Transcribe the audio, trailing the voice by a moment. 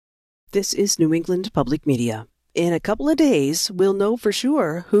This is New England Public Media. In a couple of days, we'll know for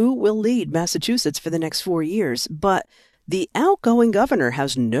sure who will lead Massachusetts for the next 4 years, but the outgoing governor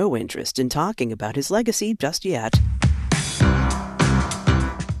has no interest in talking about his legacy just yet.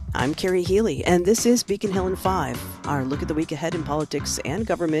 I'm Carrie Healy, and this is Beacon Hill in 5, our look at the week ahead in politics and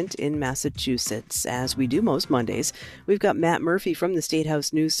government in Massachusetts. As we do most Mondays, we've got Matt Murphy from the State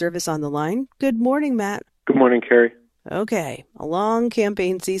House News Service on the line. Good morning, Matt. Good morning, Carrie. Okay, a long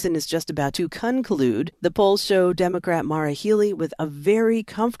campaign season is just about to conclude. The polls show Democrat Maura Healey with a very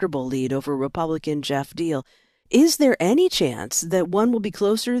comfortable lead over Republican Geoff Diehl. Is there any chance that one will be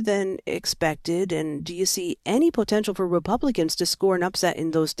closer than expected, and do you see any potential for Republicans to score an upset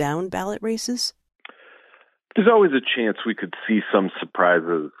in those down ballot races? There's always a chance we could see some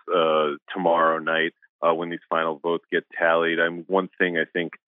surprises tomorrow night when these final votes get tallied. One thing I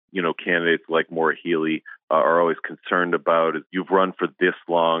think candidates like Maura Healey are always concerned about is you've run for this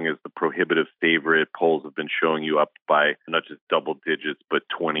long as the prohibitive favorite. Polls have been showing you up by not just double digits, but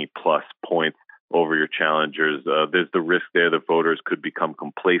 20 plus points over your challengers. There's the risk there that voters could become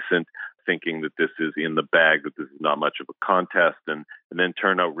complacent, thinking that this is in the bag, that this is not much of a contest, and then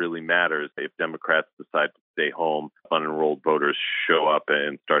turnout really matters. If Democrats decide to stay home, unenrolled voters show up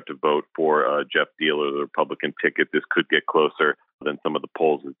and start to vote for Geoff Diehl or the Republican ticket, this could get closer than some of the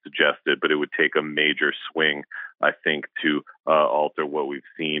polls had suggested, but it would take a major swing, I think, to alter what we've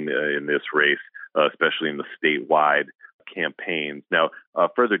seen in this race, especially in the statewide campaigns. Now,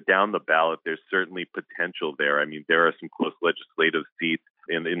 further down the ballot, there's certainly potential there. I mean, there are some close legislative seats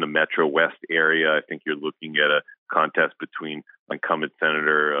in the Metro West area. I think you're looking at a contest between incumbent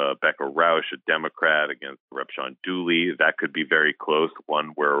Senator Becca Rausch, a Democrat, against Rep. Sean Dooley. That could be very close,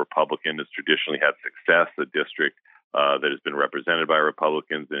 one where a Republican has traditionally had success, a district that has been represented by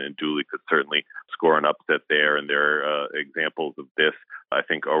Republicans, and Dooley could certainly score an upset there. And there are examples of this, I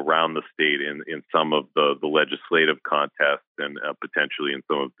think, around the state in some of the legislative contests and potentially in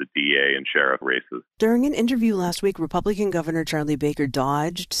some of the DA and sheriff races. During an interview last week, Republican Governor Charlie Baker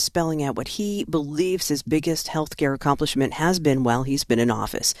dodged spelling out what he believes his biggest healthcare accomplishment has been while he's been in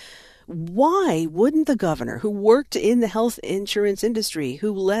office. Why wouldn't the governor, who worked in the health insurance industry,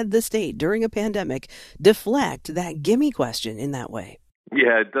 who led the state during a pandemic, deflect that gimme question in that way?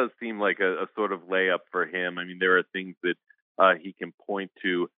 Yeah, it does seem like a sort of layup for him. I mean, there are things that he can point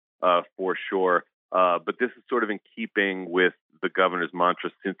to for sure, but this is sort of in keeping with the governor's mantra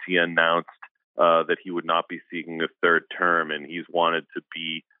since he announced that he would not be seeking a third term, and he's wanted to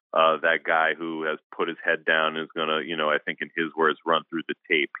be that guy who has put his head down and is going to, I think in his words, run through the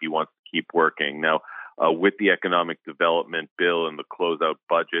tape. He wants to keep working. Now, with the economic development bill and the closeout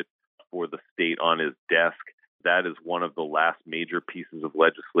budget for the state on his desk, that is one of the last major pieces of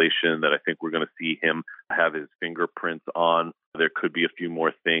legislation that I think we're going to see him have his fingerprints on. There could be a few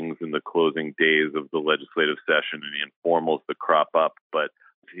more things in the closing days of the legislative session and the informals that crop up, but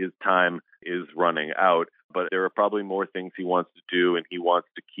his time is running out. But there are probably more things he wants to do, and he wants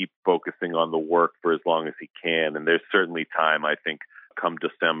to keep focusing on the work for as long as he can. And there's certainly time, I think, come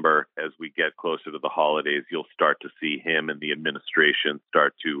December, as we get closer to the holidays, you'll start to see him and the administration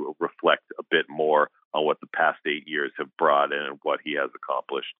start to reflect a bit more on what the past 8 years have brought and what he has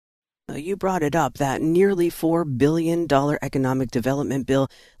accomplished. You brought it up. That nearly $4 billion economic development bill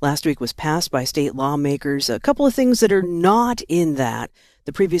last week was passed by state lawmakers. A couple of things that are not in that.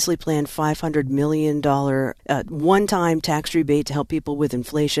 The previously planned $500 million one-time tax rebate to help people with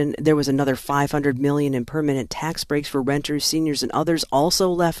inflation. There was another $500 million in permanent tax breaks for renters, seniors, and others also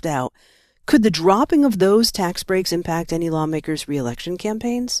left out. Could the dropping of those tax breaks impact any lawmakers' reelection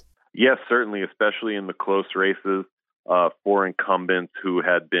campaigns? Yes, certainly, especially in the close races for incumbents who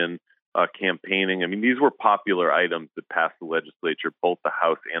had been campaigning. I mean, these were popular items that passed the legislature, both the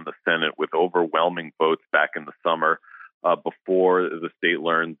House and the Senate, with overwhelming votes back in the summer before the state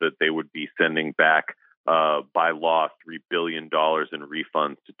learned that they would be sending back by law $3 billion in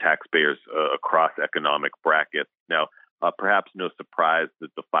refunds to taxpayers across economic brackets. Now, perhaps no surprise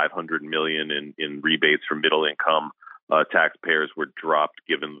that the $500 million in rebates for middle income taxpayers were dropped,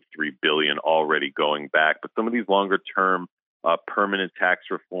 given the $3 billion already going back. But some of these longer term permanent tax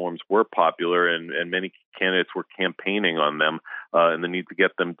reforms were popular, and many candidates were campaigning on them and the need to get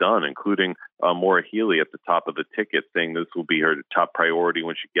them done, including Maura Healey at the top of the ticket, saying this will be her top priority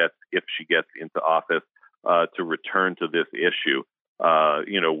if she gets into office, to return to this issue.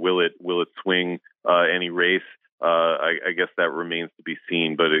 Will it swing any race? I guess that remains to be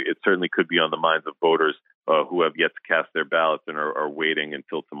seen, but it certainly could be on the minds of voters who have yet to cast their ballots and are waiting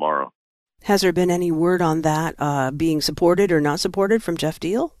until tomorrow. Has there been any word on that being supported or not supported from Geoff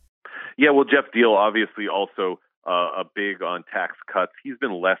Diehl? Yeah, well, Geoff Diehl obviously also big on tax cuts. He's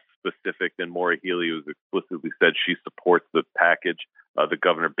been less specific than Maura Healey, who's explicitly said she supports the package the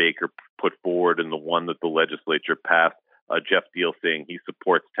Governor Baker put forward and the one that the legislature passed. Jeff Deal saying he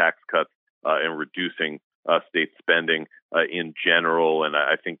supports tax cuts and reducing state spending in general, and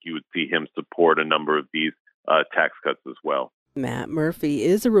I think you would see him support a number of these tax cuts as well. Matt Murphy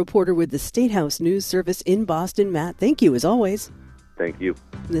is a reporter with the State House News Service in Boston. Matt, thank you as always. Thank you.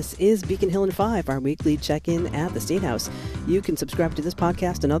 This is Beacon Hill and 5, our weekly check-in at the State House. You can subscribe to this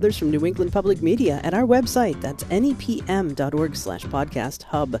podcast and others from New England Public Media at our website. That's nepm.org/podcast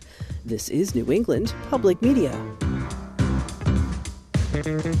hub. This is New England Public Media.